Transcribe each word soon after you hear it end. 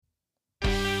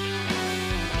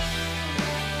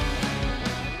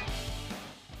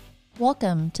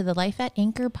Welcome to the Life at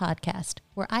Anchor podcast,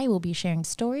 where I will be sharing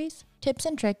stories, tips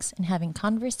and tricks, and having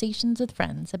conversations with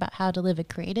friends about how to live a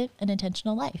creative and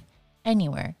intentional life,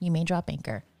 anywhere you may drop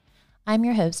anchor. I'm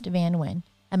your host, Van Nguyen.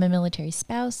 I'm a military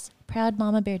spouse, proud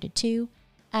mama bear to two,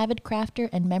 avid crafter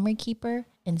and memory keeper,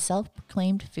 and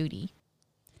self-proclaimed foodie.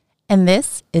 And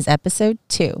this is episode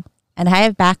 2, and I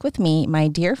have back with me my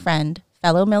dear friend,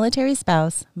 fellow military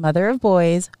spouse, mother of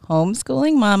boys,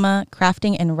 homeschooling mama,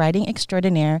 crafting and writing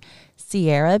extraordinaire,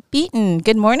 Sierra Beaton.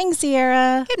 Good morning,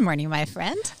 Sierra. Good morning, my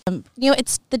friend.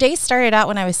 It's the day started out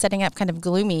when I was setting up kind of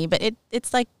gloomy, but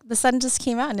it's like the sun just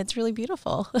came out and it's really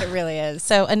beautiful. It really is.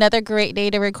 So another great day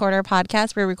to record our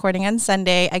podcast. We're recording on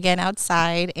Sunday, again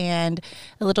outside, and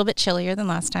a little bit chillier than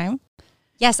last time.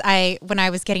 Yes, when I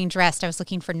was getting dressed, I was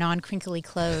looking for non-crinkly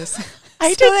clothes. I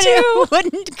did too. It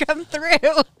wouldn't come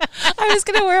through. I was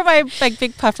going to wear my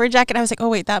big puffer jacket. I was like, oh,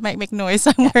 wait, that might make noise.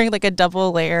 So I'm wearing like a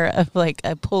double layer of like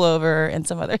a pullover and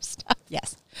some other stuff.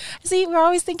 Yes. See, we're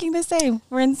always thinking the same.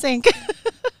 We're in sync.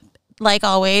 Like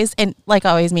always. And like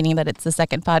always meaning that it's the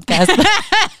second podcast.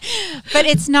 But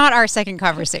it's not our second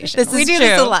conversation. We do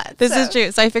this a lot. This is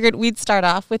true. So I figured we'd start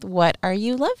off with, what are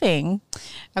you loving?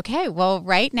 Okay. Well,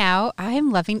 right now I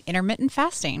am loving intermittent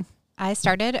fasting. I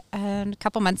started a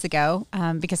couple months ago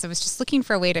because I was just looking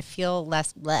for a way to feel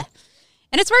less bleh.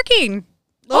 And it's working.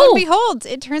 Lo and behold,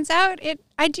 it turns out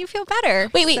I do feel better.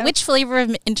 Wait, which flavor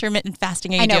of intermittent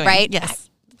fasting are you doing? I know, right? Yes.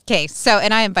 Okay, so,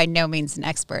 and I am by no means an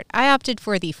expert. I opted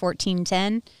for the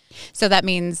 14-10. So that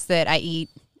means that I eat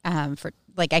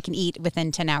I can eat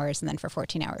within 10 hours, and then for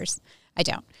 14 hours, I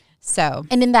don't. So.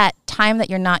 And in that time that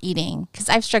you're not eating, because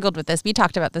I've struggled with this, we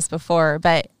talked about this before,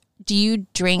 but do you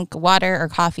drink water or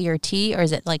coffee or tea, or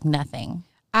is it like nothing?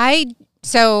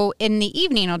 So in the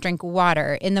evening, I'll drink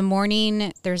water. In the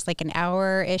morning, there's like an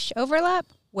hour-ish overlap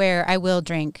where I will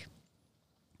drink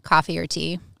coffee or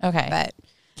tea. Okay. But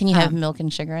can you have milk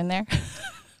and sugar in there?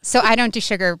 So I don't do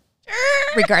sugar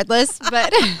regardless,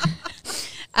 but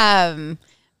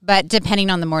depending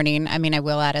on the morning, I mean, I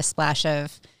will add a splash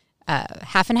of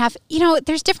half and half. You know,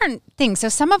 there's different things. So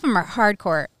some of them are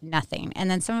hardcore, nothing.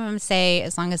 And then some of them say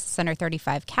as long as it's under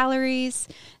 35 calories,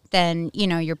 then, you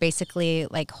know, you're basically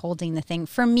like holding the thing.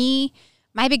 For me,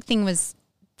 my big thing was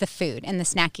the food and the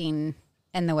snacking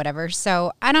and the whatever.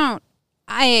 So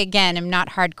I again am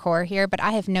not hardcore here, but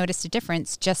I have noticed a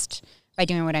difference just by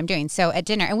doing what I'm doing. So at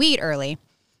dinner, and we eat early.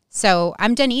 So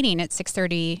I'm done eating at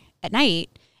 6:30 at night,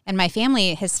 and my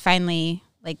family has finally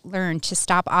learned to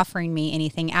stop offering me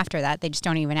anything after that. They just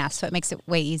don't even ask. So it makes it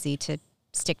way easy to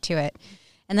stick to it.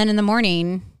 And then in the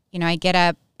morning, you know, I get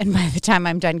up, and by the time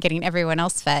I'm done getting everyone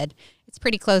else fed, it's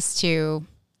pretty close to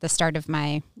the start of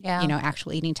my,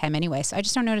 actual eating time anyway. So I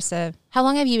just don't notice How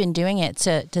long have you been doing it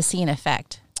to see an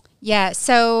effect? Yeah,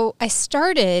 so I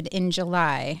started in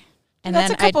July. And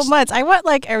that's a couple months. I want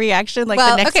a reaction the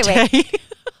next day. Wait.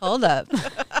 Hold up.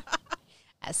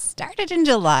 I started in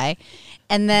July,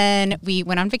 and then we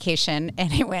went on vacation,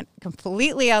 and it went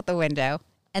completely out the window.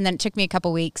 And then it took me a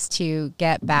couple weeks to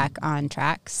get back on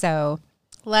track. So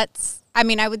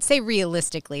I would say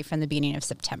realistically from the beginning of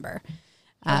September.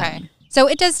 Okay. So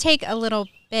it does take a little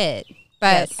bit,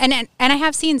 but yes. and I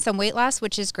have seen some weight loss,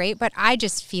 which is great, but I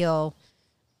just feel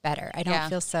better. I don't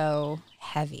feel so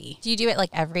heavy. Do you do it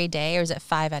every day, or is it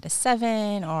 5 out of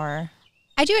 7, or?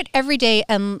 I do it every day,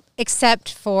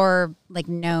 except for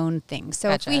known things. So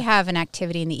Gotcha. if we have an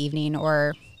activity in the evening,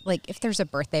 or if there's a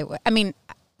birthday,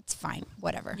 it's fine,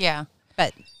 whatever. Yeah.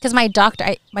 But because my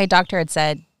doctor had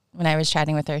said when I was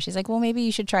chatting with her, she's like, well, maybe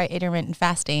you should try intermittent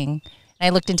fasting. And I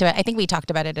looked into it. I think we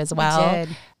talked about it as well. I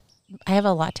did. I have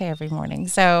a latte every morning,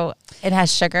 so it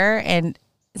has sugar, and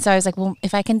so I was like, well,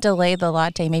 if I can delay the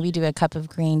latte, maybe do a cup of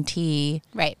green tea.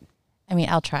 Right. I mean,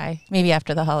 I'll try. Maybe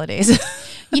after the holidays.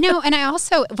 And I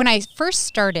also, when I first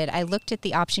started, I looked at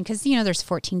the option because, there's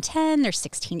 14-10, there's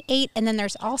 16-8, and then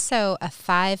there's also a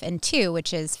 5 and 2,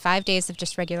 which is 5 days of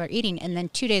just regular eating and then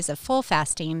 2 days of full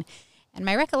fasting. And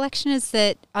my recollection is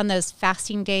that on those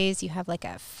fasting days, you have a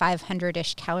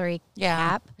 500-ish calorie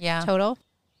cap total.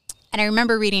 And I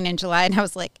remember reading in July, and I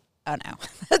was like, oh no,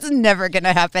 that's never going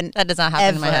to happen. That does not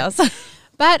happen in my house.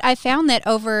 But I found that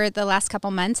over the last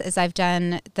couple months, as I've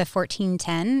done the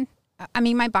 14-10,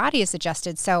 my body is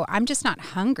adjusted. So I'm just not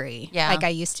hungry like I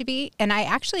used to be. And I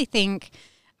actually think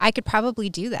I could probably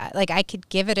do that. I could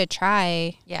give it a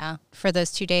try for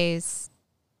those 2 days.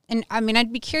 And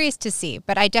I'd be curious to see,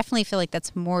 but I definitely feel like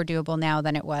that's more doable now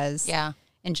than it was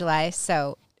in July.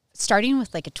 So starting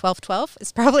with a 12-12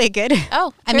 is probably a good.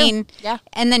 Oh, true.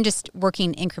 And then just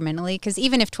working incrementally, because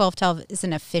even if 12-12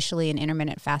 isn't officially an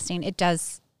intermittent fasting, it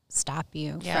does stop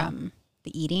you from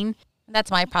the eating.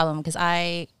 That's my problem, because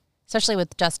I especially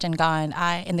with Justin gone,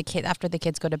 after the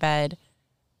kids go to bed,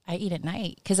 I eat at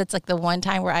night because it's like the one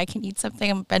time where I can eat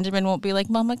something and Benjamin won't be like,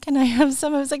 Mama, can I have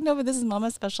some? I was like, no, but this is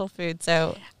Mama's special food.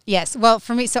 So yes. Well,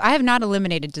 for me, so I have not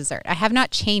eliminated dessert. I have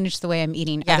not changed the way I'm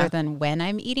eating other than when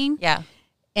I'm eating. Yeah.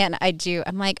 And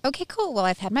I'm like, okay, cool. Well,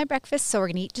 I've had my breakfast, so we're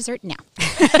going to eat dessert now.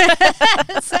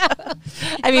 So,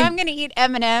 if I'm going to eat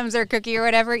M&Ms or cookie or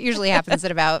whatever, it usually happens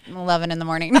at about 11 in the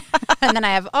morning. And then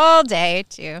I have all day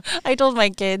to. I told my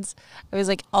kids, I was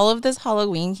like, all of this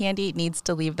Halloween candy needs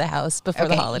to leave the house before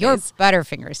the holidays. Your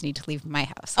Butterfingers need to leave my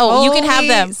house. Oh, Holy you can have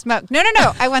them. Smoke. No.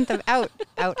 I want them out.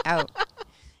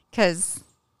 Because,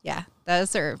 yeah.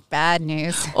 Those are bad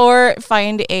news. Or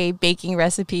find a baking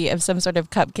recipe of some sort of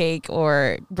cupcake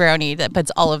or brownie that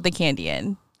puts all of the candy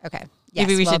in. Okay. Yes,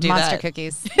 maybe we should do Monster that.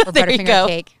 Cookies or Butterfinger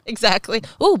cake. Exactly.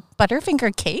 Ooh,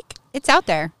 Butterfinger cake? It's out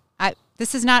there.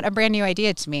 This is not a brand new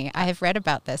idea to me. I have read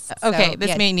about this. Okay,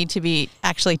 this may need to be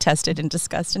actually tested and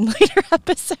discussed in later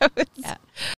episodes. Yeah.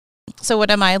 So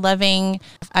what am I loving?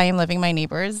 I am loving my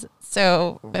neighbors.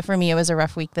 So but for me, it was a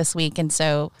rough week this week. And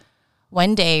so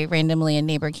one day, randomly, a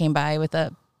neighbor came by with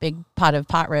a big pot of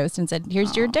pot roast and said,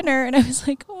 here's your dinner. And I was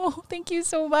like, oh, thank you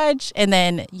so much. And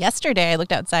then yesterday I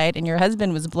looked outside and your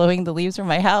husband was blowing the leaves from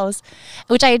my house,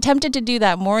 which I attempted to do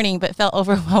that morning, but felt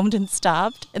overwhelmed and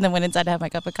stopped. And then went inside to have my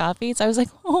cup of coffee. So I was like,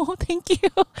 oh, thank you.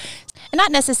 And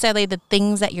not necessarily the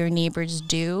things that your neighbors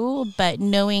do, but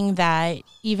knowing that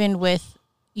even with,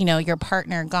 your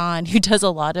partner gone, who does a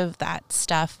lot of that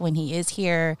stuff when he is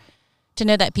here, to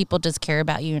know that people just care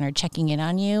about you and are checking in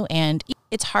on you. And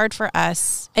it's hard for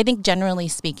us, I think generally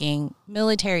speaking,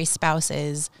 military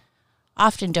spouses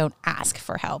often don't ask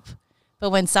for help.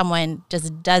 But when someone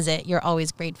just does it, you're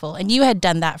always grateful. And you had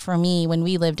done that for me when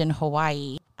we lived in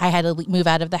Hawaii. I had to move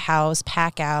out of the house,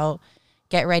 pack out,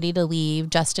 get ready to leave.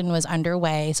 Justin was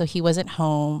underway, so he wasn't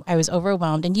home. I was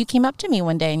overwhelmed. And you came up to me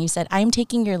one day and you said, I'm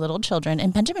taking your little children.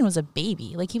 And Benjamin was a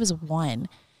baby, like he was 1.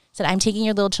 Said, I'm taking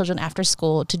your little children after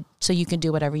school so you can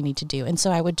do whatever you need to do. And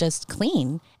so I would just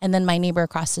clean. And then my neighbor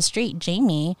across the street,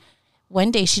 Jamie,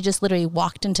 one day she just literally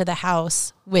walked into the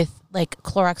house with like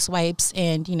Clorox wipes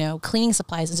and, cleaning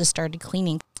supplies and just started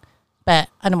cleaning. But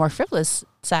on a more frivolous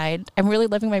side, I'm really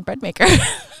loving my bread maker.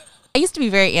 I used to be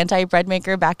very anti-bread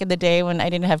maker back in the day when I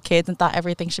didn't have kids and thought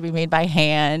everything should be made by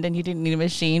hand and you didn't need a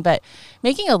machine. But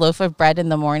making a loaf of bread in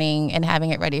the morning and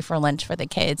having it ready for lunch for the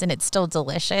kids and it's still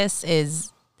delicious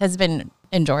has been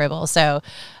enjoyable. So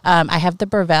I have the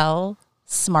Burvell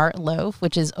Smart Loaf,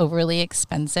 which is overly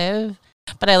expensive,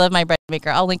 but I love my bread maker.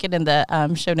 I'll link it in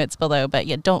the show notes below, but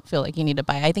yeah, don't feel like you need to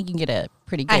buy it. I think you can get a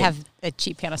pretty good. I have a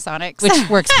cheap Panasonic. Which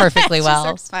works perfectly well.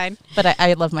 Works fine. But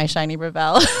I love my shiny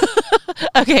Burvell.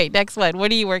 Okay, next one.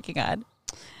 What are you working on?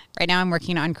 Right now I'm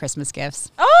working on Christmas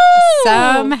gifts. Oh!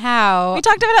 Somehow. We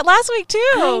talked about it last week too.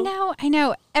 I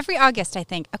know. Every August I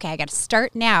think, okay, I got to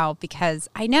start now because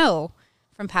I know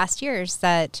from past years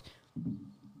that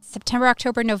September,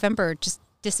 October, November just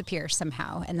disappear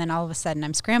somehow. And then all of a sudden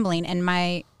I'm scrambling and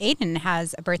my Aiden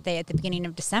has a birthday at the beginning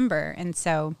of December. And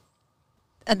so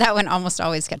that one almost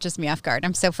always catches me off guard.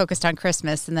 I'm so focused on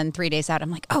Christmas and then 3 days out, I'm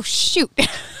like, oh shoot,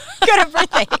 got a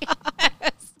birthday.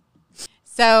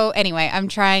 So anyway, I'm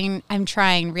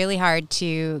trying really hard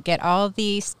to get all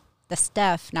the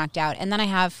stuff knocked out. And then I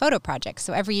have photo projects.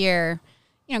 So every year,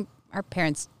 our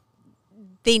parents,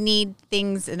 they need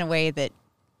things in a way that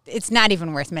it's not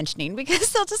even worth mentioning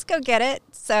because they'll just go get it.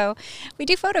 So we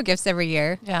do photo gifts every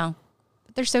year. Yeah.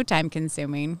 But they're so time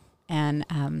consuming. And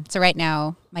so right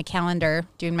now, my calendar,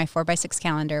 doing my 4x6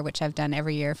 calendar, which I've done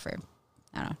every year for,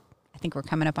 I don't know, I think we're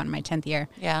coming up on my 10th year.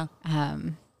 Yeah.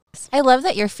 I love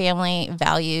that your family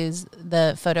values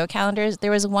the photo calendars.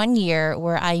 There was one year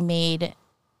where I made,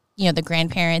 the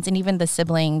grandparents and even the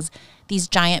siblings, these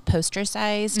giant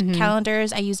poster-sized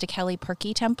calendars. I used a Kelly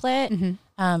Perky template.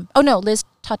 Liz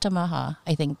Tatamaha,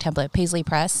 I think, template, Paisley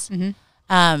Press. And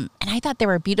I thought they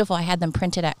were beautiful. I had them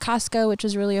printed at Costco, which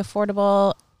was really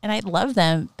affordable. And I love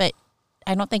them, but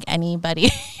I don't think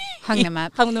anybody hung them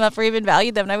up or even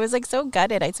valued them. And I was like so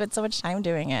gutted. I spent so much time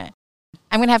doing it.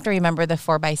 I'm going to have to remember the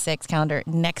 4x6 calendar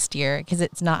next year because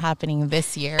it's not happening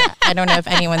this year. I don't know if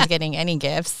anyone's getting any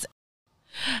gifts.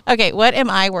 Okay, what am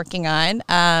I working on?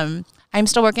 I'm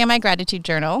still working on my gratitude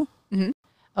journal. Oh,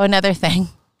 another thing,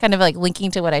 kind of like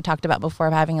linking to what I talked about before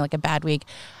of having like a bad week.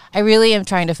 I really am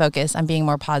trying to focus on being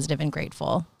more positive and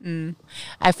grateful.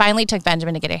 I finally took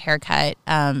Benjamin to get a haircut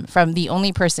from the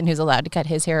only person who's allowed to cut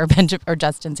his hair or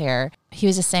Justin's hair. He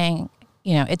was just saying,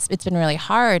 it's been really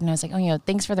hard. And I was like,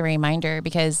 thanks for the reminder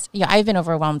because I've been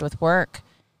overwhelmed with work.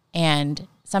 And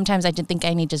sometimes I think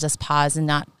I need to just pause and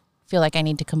not feel like I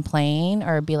need to complain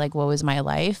or be like, woe is my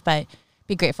life. But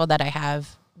be grateful that I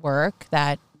have work,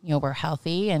 that, we're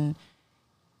healthy, and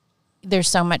there's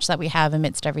so much that we have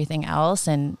amidst everything else.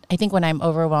 And I think when I'm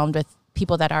overwhelmed with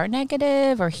people that are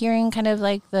negative or hearing kind of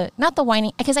like not the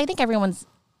whining, because I think everyone's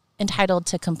entitled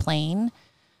to complain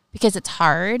because it's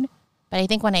hard. But I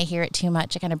think when I hear it too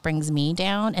much, it kind of brings me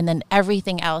down. And then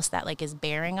everything else that like is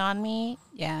bearing on me,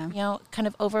 kind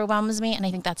of overwhelms me. And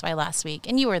I think that's why last week,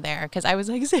 and you were there because I was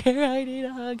like, Sarah, I need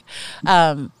a hug.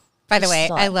 By the way,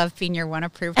 I love being your one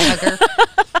approved hugger.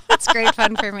 It's great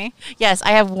fun for me. Yes,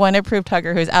 I have one approved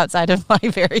hugger who's outside of my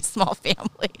very small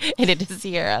family, and it is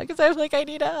Sierra, because I'm like, I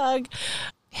need a hug.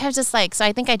 I was just like, so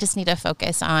I think I just need to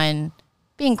focus on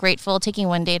being grateful, taking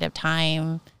one day at a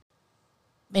time.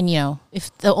 And,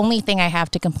 if the only thing I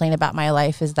have to complain about my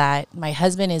life is that my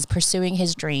husband is pursuing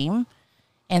his dream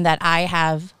and that I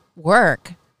have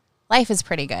work, life is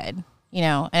pretty good.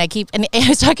 And I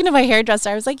was talking to my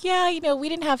hairdresser. I was like, yeah, I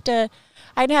didn't have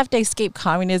to escape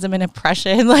communism and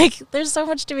oppression. Like, there's so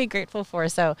much to be grateful for.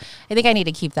 So I think I need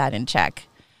to keep that in check.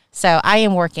 So I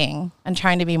am working on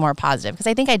trying to be more positive, because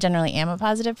I think I generally am a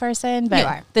positive person,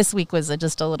 but this week was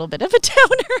just a little bit of a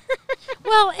downer.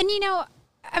 Well, and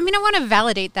I want to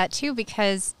validate that too,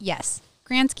 because yes,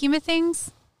 grand scheme of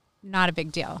things, not a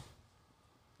big deal.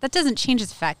 That doesn't change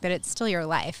the fact that it's still your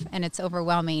life and it's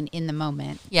overwhelming in the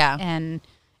moment. Yeah. And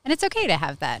it's okay to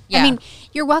have that. Yeah. I mean,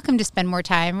 you're welcome to spend more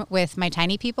time with my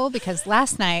tiny people, because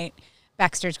last night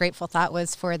Baxter's grateful thought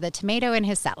was for the tomato in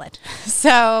his salad.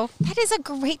 So that is a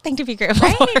great thing to be grateful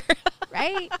for.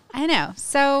 Right? I know.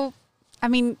 So,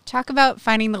 talk about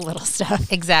finding the little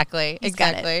stuff. Exactly.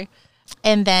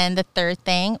 And then the third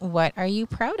thing, what are you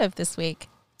proud of this week?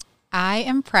 I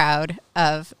am proud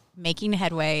of making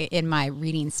headway in my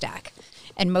reading stack.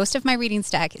 And most of my reading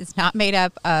stack is not made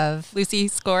up of Lucy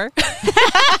Score.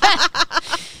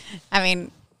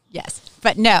 Yes.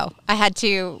 But no, I had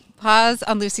to pause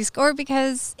on Lucy Score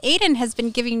because Aiden has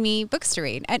been giving me books to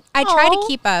read. And I try to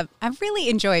keep up. I really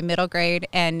enjoy middle grade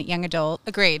and young adult.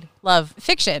 Agreed. Love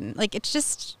fiction. Like,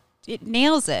 it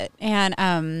nails it.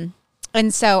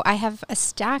 And so I have a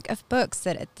stack of books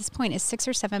that at this point is 6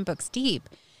 or 7 books deep,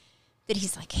 that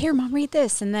he's like, here, Mom, read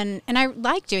this. And I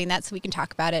like doing that so we can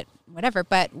talk about it, whatever.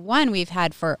 But one we've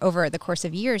had for over the course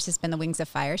of years has been the Wings of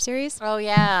Fire series. Oh,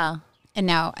 yeah. And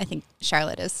now I think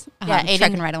Charlotte is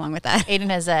trekking right along with that. Aiden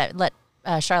has let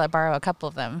Charlotte borrow a couple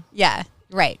of them. Yeah,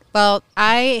 right. Well,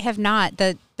 I have not.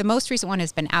 The most recent one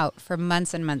has been out for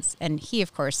months and months. And he,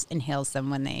 of course, inhales them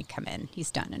when they come in.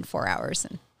 He's done in 4 hours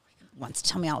and wants to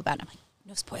tell me all about it. I'm like,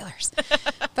 no spoilers.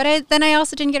 But then I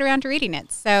also didn't get around to reading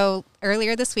it. So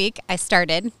earlier this week I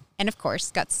started and, of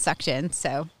course, got sucked in.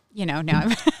 So, now I'm...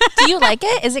 Do you like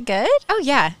it? Is it good? Oh,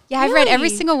 yeah. Yeah, really? I've read every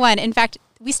single one. In fact,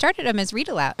 we started them as read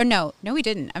aloud. Or no, we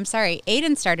didn't. I'm sorry.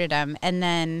 Aiden started them. And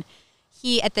then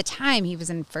at the time, he was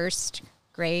in first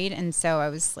grade. And so I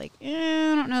was like, I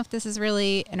don't know if this is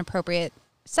really an appropriate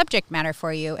subject matter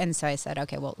for you. And so I said,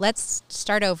 okay, well, let's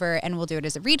start over and we'll do it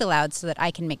as a read aloud so that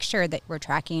I can make sure that we're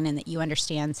tracking and that you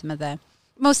understand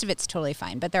most of it's totally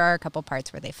fine. But there are a couple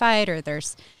parts where they fight or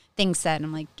there's things said. And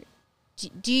I'm like,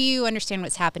 do you understand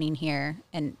what's happening here?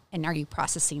 And are you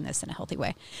processing this in a healthy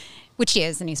way? Which he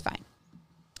is, and he's fine.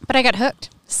 But I got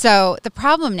hooked. So the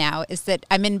problem now is that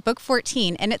I'm in book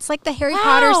 14 and it's like the Harry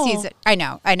Potter season. I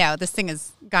know. This thing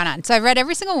has gone on. So I've read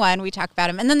every single one. We talk about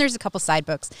him. And then there's a couple side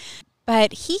books.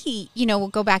 But he, will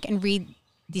go back and read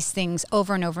these things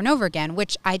over and over and over again,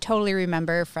 which I totally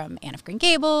remember from Anne of Green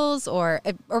Gables or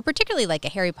particularly like a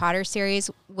Harry Potter series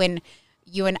when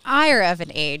you and I are of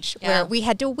an age where we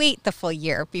had to wait the full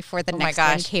year before the next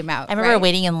one came out. I remember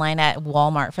waiting in line at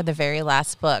Walmart for the very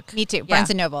last book. Me too.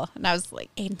 Barnes & Noble. And I was like,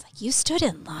 Aiden's like, you stood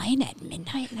in line at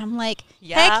midnight? And I'm like,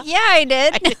 heck yeah, I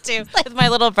did. I did too, with my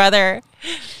little brother.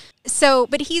 So,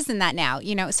 but he's in that now,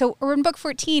 So we're in book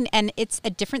 14 and it's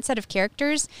a different set of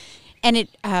characters and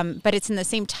but it's in the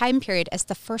same time period as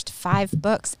the first 5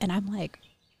 books. And I'm like,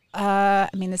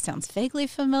 this sounds vaguely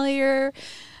familiar,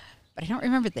 but I don't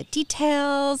remember the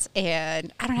details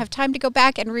and I don't have time to go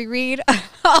back and reread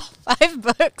all 5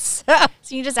 books.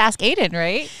 So you just ask Aiden,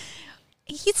 right?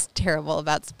 He's terrible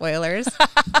about spoilers.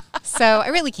 So I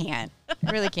really can't.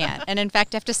 And in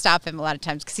fact, I have to stop him a lot of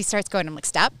times because he starts going, I'm like,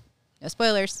 stop, no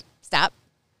spoilers. Stop.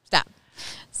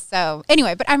 So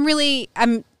anyway, but I'm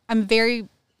very,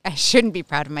 I shouldn't be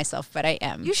proud of myself, but I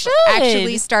am. You should.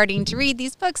 Actually starting to read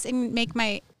these books and make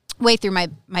my way through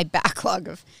my backlog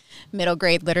of middle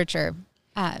grade literature.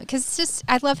 Because it's just,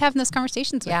 I love having those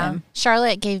conversations with him.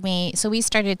 Charlotte gave me, so we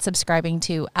started subscribing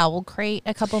to Owl Crate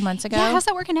a couple months ago. Yeah, how's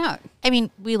that working out?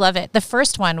 We love it. The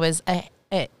first one was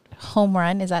home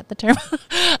run. Is that the term?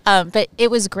 But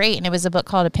it was great. And it was a book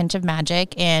called A Pinch of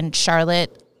Magic. And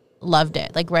Charlotte loved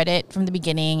it, like read it from the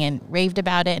beginning and raved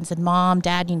about it and said, Mom,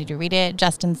 Dad, you need to read it.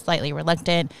 Justin's slightly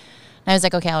reluctant. And I was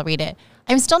like, okay, I'll read it.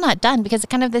 I'm still not done because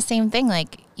it's kind of the same thing.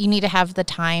 Like you need to have the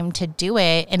time to do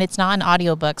it. And it's not an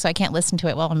audiobook, so I can't listen to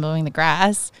it while I'm mowing the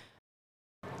grass.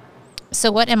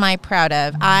 So what am I proud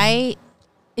of?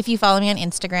 If you follow me on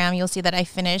Instagram, you'll see that I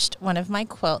finished one of my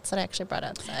quilts that I actually brought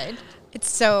outside. It's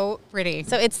so pretty.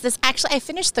 So it's this, actually, I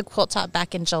finished the quilt top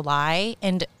back in July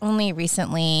and only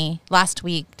recently, last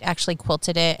week, actually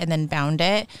quilted it and then bound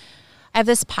it. I have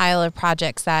this pile of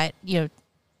projects that,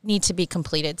 need to be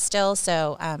completed still.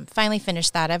 So finally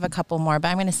finished that. I have a couple more, but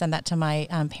I'm going to send that to my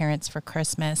parents for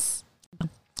Christmas.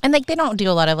 And like, they don't do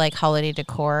a lot of like holiday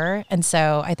decor. And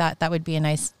so I thought that would be a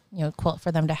nice, quilt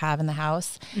for them to have in the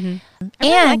house. Mm-hmm. I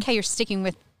really like how you're sticking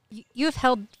with, you have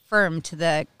held firm to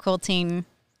the quilting.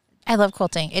 I love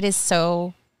quilting. It is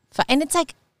so fun. And it's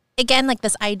like, again, like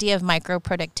this idea of micro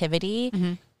productivity.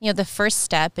 Mm-hmm. The first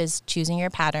step is choosing your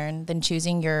pattern, then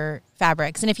choosing your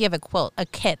fabrics. And if you have a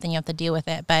kit, then you have to deal with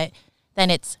it. But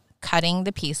then it's cutting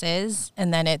the pieces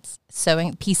and then it's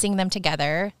piecing them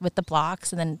together with the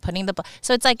blocks and then putting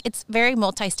so it's like, it's very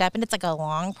multi-step and it's like a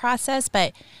long process,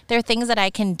 but there are things that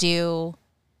I can do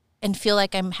and feel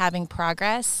like I'm having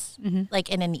progress, mm-hmm. like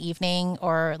in an evening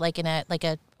or like in a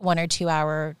 1 or 2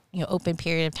 hour, open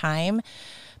period of time.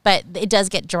 But it does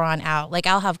get drawn out. Like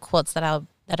I'll have quilts that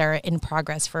are in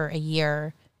progress for a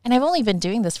year. And I've only been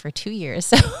doing this for 2 years.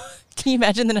 So can you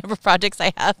imagine the number of projects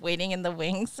I have waiting in the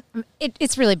wings?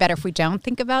 It's really better if we don't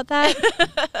think about that.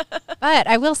 But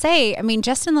I will say,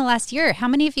 just in the last year, how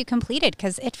many have you completed?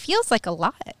 Because it feels like a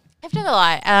lot. I've done a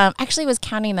lot. Actually was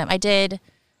counting them. I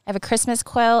have a Christmas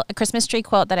tree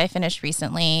quilt that I finished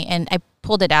recently, and I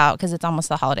pulled it out because it's almost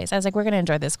the holidays. I was like, we're going to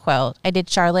enjoy this quilt. I made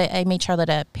Charlotte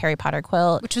a Harry Potter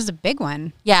quilt. Which was a big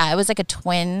one. Yeah, it was like a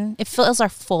twin. It fills our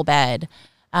full bed.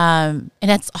 And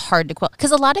that's hard to quilt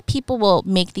because a lot of people will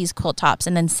make these quilt tops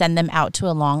and then send them out to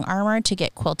a long armor to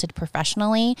get quilted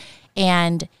professionally.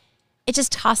 And it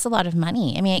just costs a lot of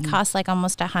money. It costs like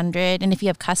almost $100. And if you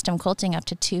have custom quilting, up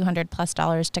to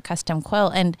 $200+ to custom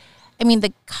quilt. And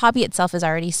the hobby itself is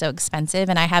already so expensive,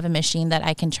 and I have a machine that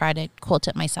I can try to quilt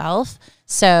it myself.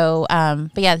 So,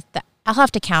 but yeah, I'll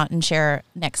have to count and share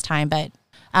next time. But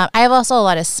I have also a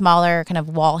lot of smaller kind of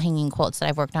wall hanging quilts that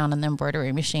I've worked on the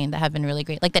embroidery machine that have been really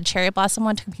great. Like that cherry blossom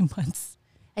one took me months.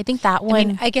 I think that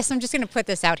one. I guess I'm just going to put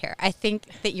this out here. I think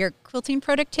that your quilting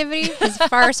productivity has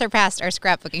far surpassed our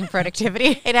scrapbooking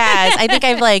productivity. It has. I think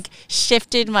I've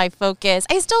shifted my focus.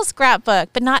 I still scrapbook,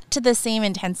 but not to the same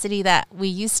intensity that we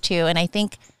used to. And I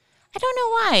think, I don't know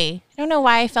why. I don't know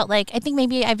why I felt like, I think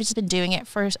maybe I've just been doing it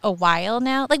for a while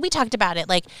now. Like we talked about it,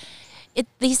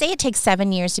 they say it takes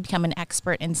 7 years to become an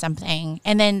expert in something.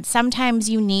 And then sometimes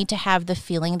you need to have the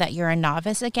feeling that you're a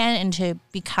novice again and to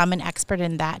become an expert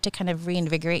in that to kind of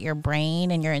reinvigorate your brain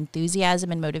and your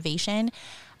enthusiasm and motivation.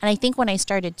 And I think when I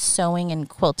started sewing and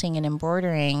quilting and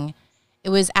embroidering, it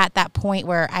was at that point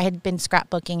where I had been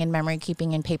scrapbooking and memory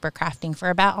keeping and paper crafting for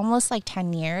about almost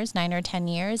 10 years, 9 or 10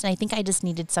 years. And I think I just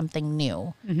needed something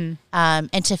new. Mm-hmm.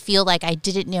 And to feel like I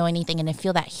didn't know anything and to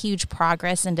feel that huge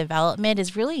progress and development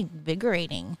is really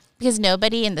invigorating. Because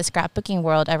nobody in the scrapbooking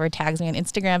world ever tags me on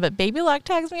Instagram, but Baby Lock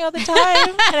tags me all the time.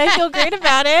 And I feel great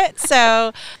about it.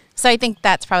 So I think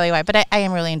that's probably why. But I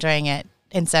am really enjoying it.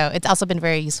 And so it's also been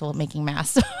very useful making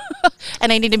masks.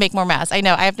 And I need to make more masks. I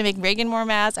know. I have to make Reagan more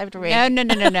masks. I have to No. I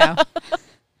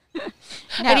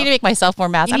need to make myself more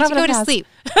masks. You need to go to sleep.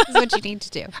 That's what you need to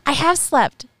do. I have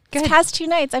slept. Good. These past 2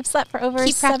 nights, I've slept for over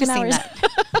 7 hours.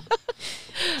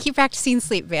 Keep practicing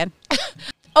sleep, man.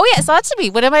 Oh, yeah. So that's me.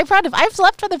 What am I proud of? I've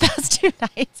slept for the past 2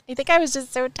 nights. I think I was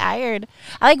just so tired.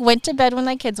 I went to bed when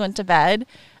my kids went to bed.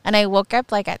 And I woke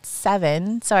up at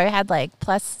 7. So I had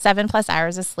 7+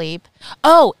 hours of sleep.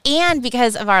 Oh, and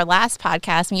because of our last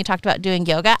podcast, when you talked about doing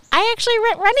yoga, I actually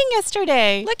went running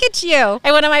yesterday. Look at you.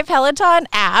 I went on my Peloton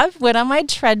app, went on my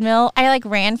treadmill. I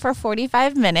ran for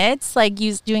 45 minutes,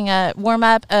 doing a warm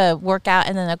up, a workout,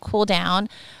 and then a cool down.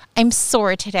 I'm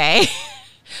sore today.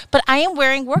 But I am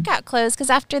wearing workout clothes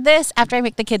because after I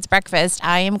make the kids breakfast,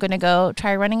 I am going to go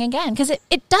try running again because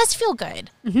it does feel good.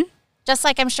 Mm-hmm. Just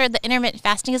like I'm sure the intermittent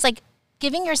fasting is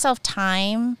giving yourself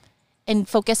time and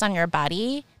focus on your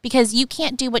body because you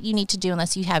can't do what you need to do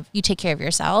unless you take care of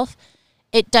yourself.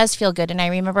 It does feel good. And I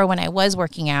remember when I was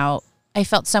working out, I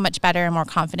felt so much better and more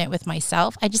confident with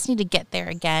myself. I just need to get there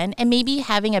again. And maybe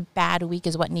having a bad week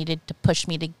is what needed to push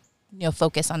me to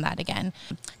focus on that again.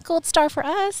 Gold star for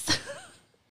us.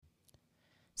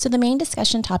 So the main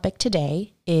discussion topic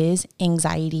today is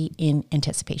anxiety in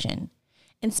anticipation.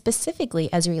 and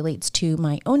specifically as it relates to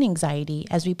my own anxiety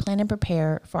as we plan and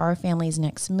prepare for our family's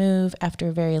next move after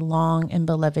a very long and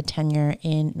beloved tenure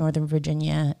in Northern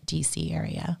Virginia, DC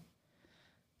area.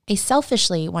 I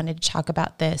selfishly wanted to talk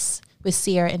about this with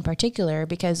Sierra in particular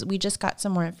because we just got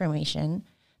some more information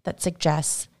that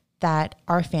suggests that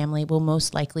our family will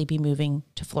most likely be moving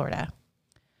to Florida.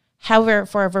 However,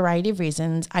 for a variety of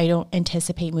reasons, I don't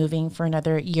anticipate moving for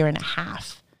another year and a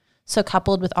half. So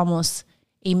coupled with almost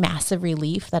a massive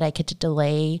relief that I get to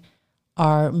delay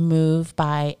our move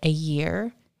by a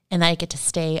year and that I get to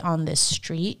stay on this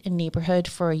street and neighborhood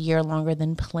for a year longer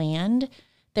than planned,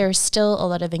 there's still a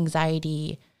lot of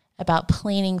anxiety about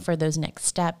planning for those next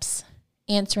steps,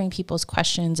 answering people's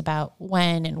questions about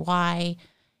when and why,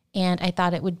 and I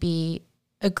thought it would be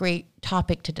a great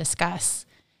topic to discuss.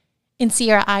 And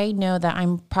Sierra, I know that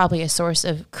I'm probably a source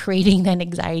of creating that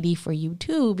anxiety for you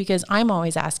too, because I'm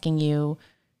always asking you,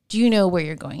 do you know where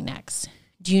you're going next?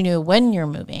 Do you know when you're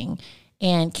moving?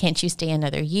 And can't you stay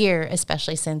another year,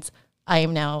 especially since I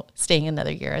am now staying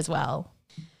another year as well?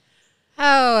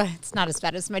 Oh, it's not as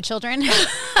bad as my children.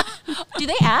 Do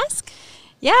they ask?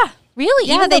 Yeah. Really?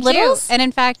 Yeah, even they the littles? do. And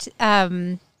in fact,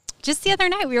 just the other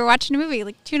night, we were watching a movie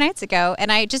like 2 nights ago,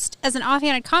 and I just, as an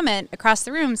offhanded comment across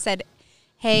the room, said,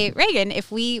 hey, Reagan,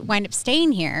 if we wind up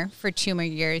staying here for 2 more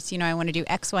years, I want to do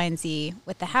X, Y, and Z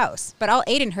with the house. But all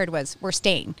Aiden heard was, we're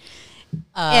staying.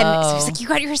 And so he's like, you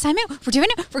got your assignment? We're doing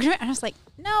it? We're doing it? And I was like,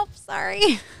 no,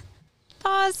 sorry.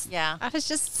 Pause. Yeah. I was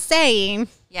just saying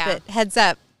that heads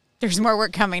up, there's more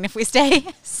work coming if we stay.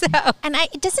 So, and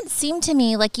it doesn't seem to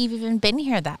me like you've even been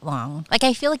here that long. Like,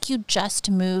 I feel like you just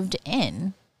moved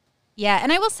in. Yeah.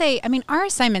 And I will say, our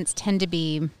assignments tend to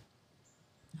be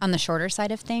on the shorter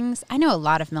side of things. I know a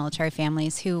lot of military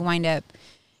families who wind up,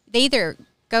 they either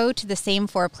go to the same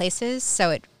 4 places,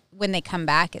 so when they come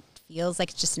back, it feels like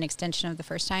it's just an extension of the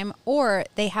first time, or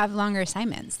they have longer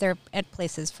assignments. They're at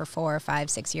places for 4, 5,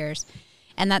 6 years.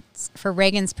 And that's for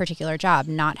Reagan's particular job,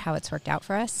 not how it's worked out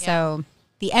for us. Yeah. So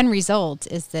the end result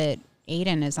is that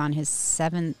Aiden is on his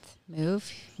 7th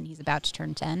move, and he's about to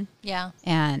turn 10. Yeah.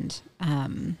 And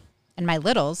my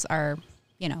littles are,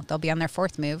 they'll be on their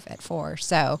 4th move at 4.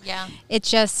 So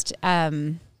it's just,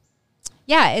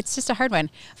 it's just a hard one.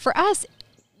 For us,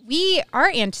 our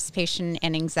anticipation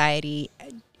and anxiety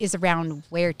is around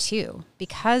where to.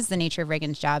 Because the nature of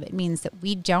Reagan's job, it means that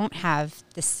we don't have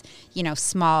this,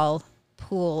 small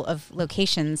pool of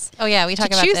locations. Oh yeah, we talk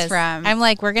about this. From. I'm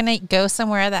like, we're gonna go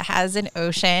somewhere that has an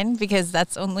ocean because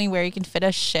that's only where you can fit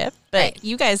a ship. But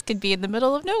you guys could be in the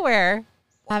middle of nowhere.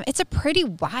 It's a pretty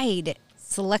wide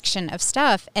selection of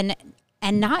stuff, and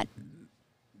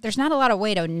there's not a lot of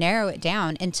way to narrow it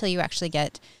down until you actually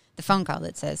get the phone call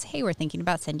that says, hey, we're thinking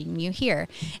about sending you here.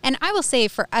 And I will say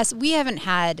for us, we have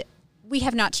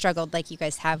not struggled like you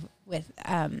guys have with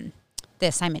the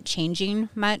assignment changing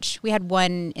much. We had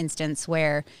one instance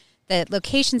where the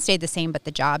location stayed the same, but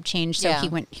the job changed. So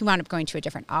he wound up going to a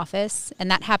different office, and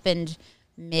that happened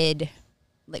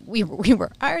we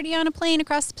were already on a plane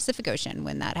across the Pacific Ocean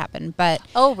when that happened. But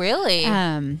oh, really?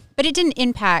 But it didn't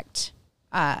impact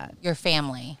your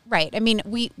family, right?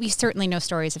 We certainly know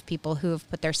stories of people who have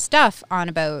put their stuff on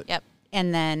a boat,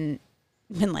 and then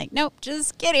been like, nope,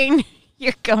 just kidding,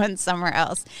 you're going somewhere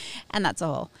else, and that's a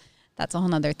whole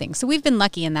nother thing. So we've been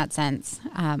lucky in that sense.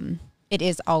 It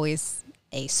is always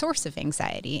a source of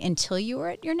anxiety until you are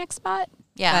at your next spot.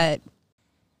 Yeah, but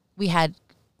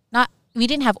we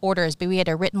didn't have orders, but we had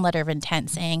a written letter of intent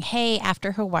saying, hey,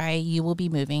 after Hawaii, you will be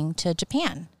moving to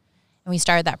Japan. And we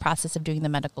started that process of doing the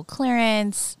medical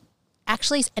clearance.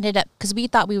 Actually ended up, because we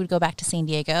thought we would go back to San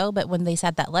Diego, but when they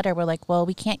said that letter, we're like, well,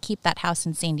 we can't keep that house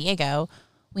in San Diego.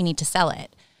 We need to sell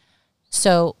it.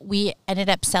 So we ended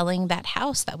up selling that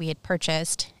house that we had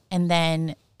purchased. And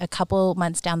then a couple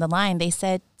months down the line, they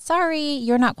said, sorry,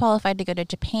 you're not qualified to go to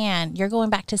Japan. You're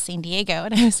going back to San Diego.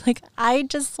 And I was like, I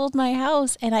just sold my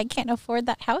house and I can't afford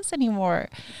that house anymore.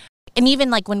 And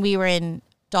even like when we were in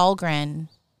in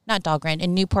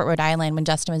Newport, Rhode Island, when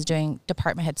Justin was doing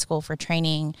department head school for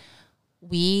training,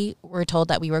 we were told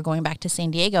that we were going back to San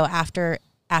Diego after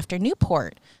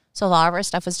Newport. So a lot of our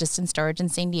stuff was just in storage in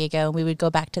San Diego. And we would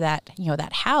go back to that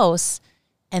house.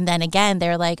 And then again,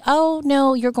 they're like, oh,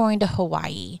 no, you're going to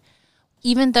Hawaii.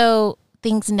 Even though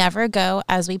things never go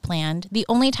as we planned, the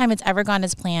only time it's ever gone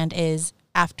as planned is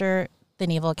after the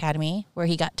Naval Academy, where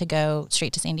he got to go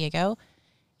straight to San Diego.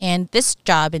 And this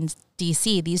job in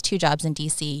D.C., these 2 jobs in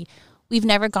D.C., we've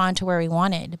never gone to where we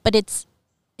wanted. But it's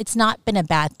not been a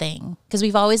bad thing because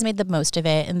we've always made the most of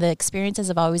it. And the experiences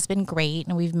have always been great.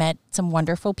 And we've met some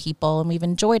wonderful people and we've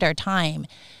enjoyed our time.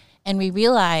 And we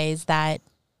realize that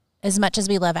as much as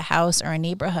we love a house or a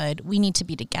neighborhood, we need to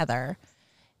be together.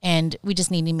 And we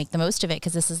just need to make the most of it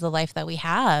because this is the life that we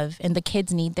have. And the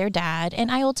kids need their dad.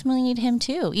 And I ultimately need him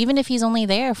too. Even if he's only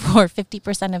there for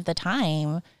 50% of the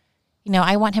time, you know,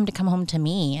 I want him to come home to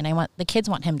me. And the kids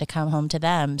want him to come home to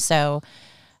them. So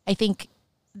I think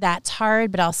that's hard,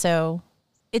 but also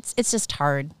it's just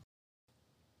hard.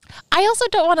 I also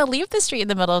don't want to leave the street in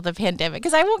the middle of the pandemic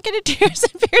because I won't get a Tears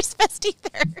and Beers Fest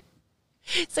either.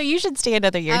 So you should stay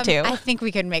another year too. I think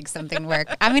we could make something work.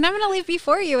 I mean, I'm going to leave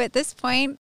before you at this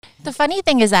point. The funny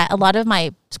thing is that a lot of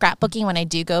my scrapbooking, when I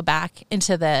do go back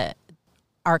into the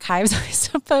archives, I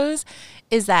suppose,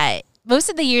 is that most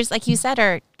of the years, like you said,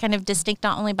 are kind of distinct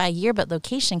not only by year, but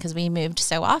location because we moved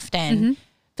so often. Mm-hmm.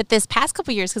 But this past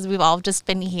couple of years, because we've all just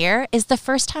been here, is the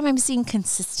first time I'm seeing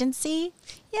consistency.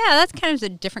 Yeah, that's kind of a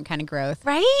different kind of growth.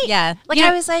 Right? Yeah. Like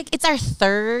I was like, it's our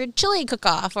third chili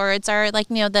cook-off, or it's our, like,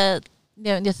 the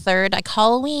third like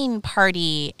Halloween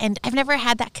party, and I've never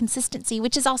had that consistency,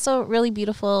 which is also really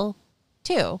beautiful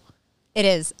too. It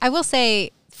is. I will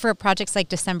say for projects like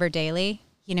December Daily,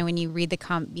 you know, when you read the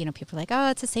people are like, oh,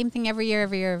 it's the same thing every year,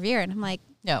 and I'm like,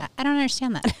 no, I don't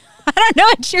understand that. I don't know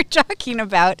what you're talking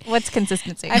about. What's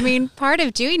consistency? I mean, part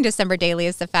of doing December Daily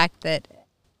is the fact that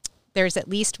there's at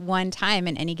least one time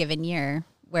in any given year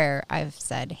where I've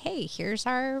said, hey, here's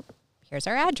our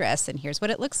address, and here's what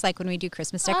it looks like when we do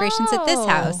Christmas decorations at this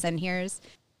house. And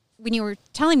when you were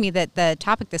telling me that the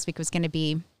topic this week was going to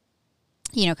be,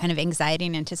 you know, kind of anxiety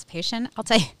and anticipation, I'll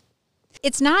tell you,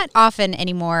 it's not often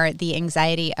anymore the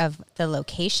anxiety of the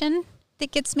location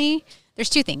that gets me. There's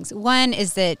two things. One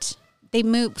is that they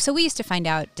move. So we used to find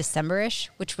out December-ish,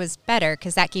 which was better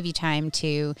because that gave you time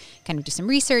to kind of do some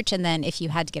research. And then if you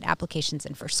had to get applications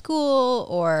in for school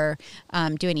or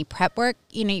do any prep work,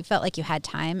 you know, you felt like you had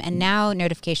time. And now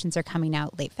notifications are coming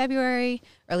out late February,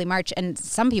 early March. And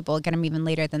some people get them even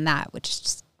later than that, which is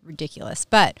just ridiculous.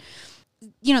 But,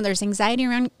 you know, there's anxiety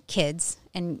around kids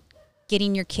and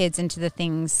getting your kids into the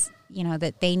things, you know,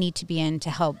 that they need to be in to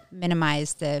help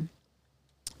minimize the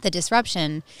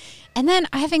disruption. And then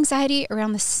I have anxiety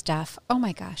around the stuff. Oh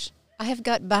my gosh. I have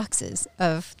got boxes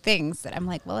of things that I'm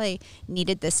like, well, I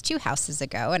needed this 2 houses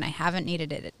ago and I haven't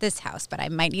needed it at this house, but I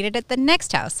might need it at the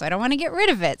next house. So I don't want to get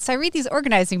rid of it. So I read these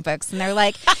organizing books and they're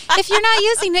like, if you're not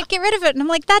using it, get rid of it. And I'm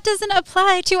like, that doesn't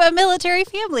apply to a military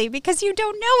family because you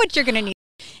don't know what you're going to need.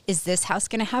 Is this house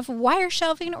going to have wire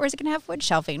shelving or is it going to have wood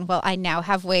shelving? Well, I now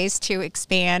have ways to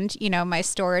expand, you know, my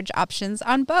storage options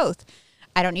on both.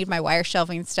 I don't need my wire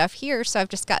shelving stuff here, so I've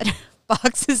just got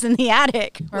boxes in the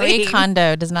attic. Marie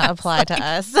Kondo does not apply to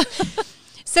us.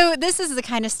 So this is the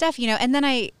kind of stuff, you know, and then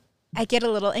I get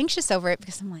a little anxious over it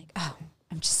because I'm like, oh,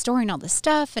 I'm just storing all this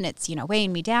stuff and it's, you know,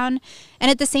 weighing me down. And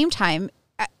at the same time,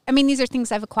 I mean, these are things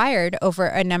I've acquired over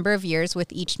a number of years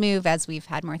with each move as we've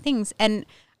had more things. And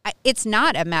it's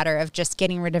not a matter of just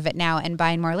getting rid of it now and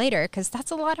buying more later because that's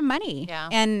a lot of money. Yeah.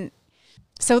 And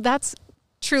so that's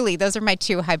truly, those are my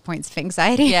 2 high points of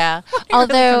anxiety. Yeah.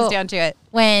 Although it comes down to it.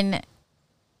 When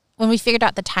we figured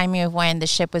out the timing of when the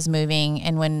ship was moving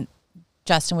and when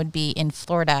Justin would be in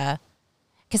Florida,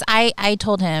 because I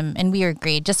told him, and we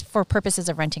agreed, just for purposes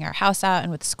of renting our house out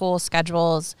and with school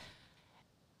schedules.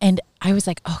 And I was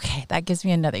like, okay, that gives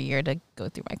me another year to go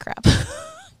through my crap.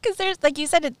 Because there's, like you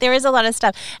said, there is a lot of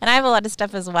stuff. And I have a lot of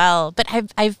stuff as well. But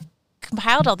I've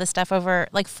compiled all this stuff over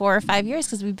like 4 or 5 years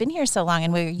because we've been here so long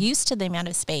and we're used to the amount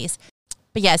of space.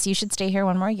 But yes, you should stay here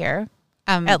 1 more year,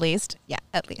 at least. Yeah,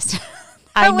 at least.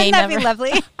 Wouldn't that be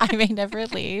lovely? I may never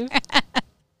leave.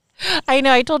 I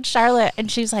know. I told Charlotte, and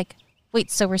she's like, "Wait,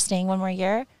 so we're staying 1 more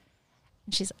year?"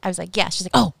 And I was like, "Yeah." She's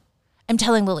like, "Oh, I'm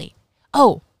telling Lily.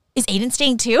 Oh, is Aiden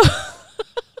staying too?"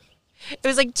 It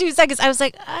was like 2 seconds. I was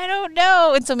like, I don't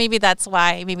know. And so maybe that's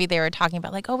why. Maybe they were talking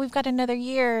about like, oh, we've got another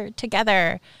year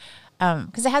together.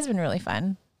 Because it has been really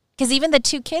fun. Because even the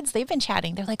 2 kids, they've been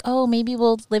chatting. They're like, oh, maybe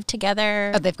we'll live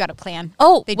together. Oh, they've got a plan.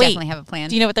 Oh, they definitely have a plan.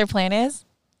 Do you know what their plan is?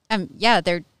 Yeah,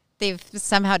 they've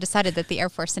somehow decided that the Air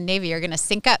Force and Navy are going to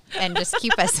sync up and just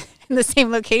keep us in the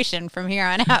same location from here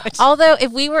on out. Although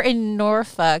if we were in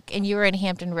Norfolk and you were in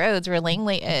Hampton Roads where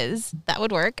Langley is, that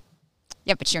would work.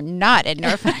 Yeah, but you're not in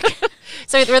Norfolk.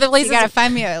 So we're the places. You got to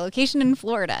find me a location in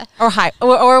Florida.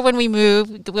 Or when we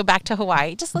move, go back to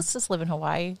Hawaii. Let's just live in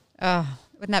Hawaii. Oh,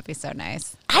 wouldn't that be so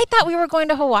nice? I thought we were going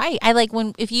to Hawaii.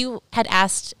 If you had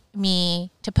asked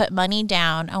me to put money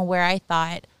down on where I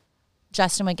thought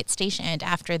Justin would get stationed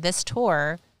after this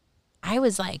tour, I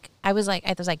was like, we're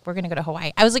going to go to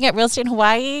Hawaii. I was looking at real estate in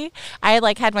Hawaii. I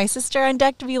had my sister on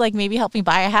deck to be like, maybe help me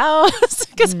buy a house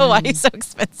because Hawaii is so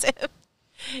expensive.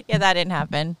 Yeah, that didn't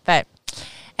happen. But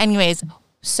anyways,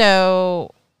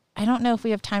 so I don't know if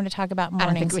we have time to talk about mornings.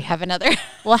 I don't think we have another.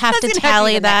 We'll have to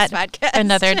tally that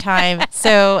another time.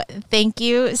 So thank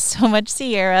you so much,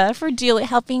 Sierra, for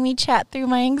helping me chat through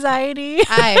my anxiety.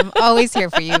 I'm always here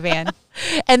for you, Van.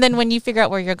 And then when you figure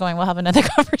out where you're going, we'll have another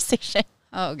conversation.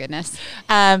 Oh, goodness.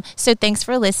 So thanks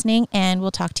for listening, and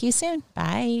we'll talk to you soon.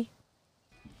 Bye.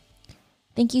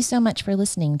 Thank you so much for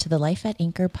listening to the Life at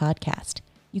Anchor podcast.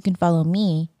 You can follow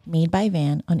me, Made by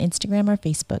Van, on Instagram or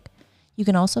Facebook. You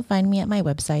can also find me at my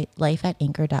website,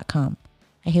 lifeatanchor.com.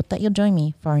 I hope that you'll join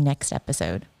me for our next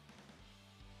episode.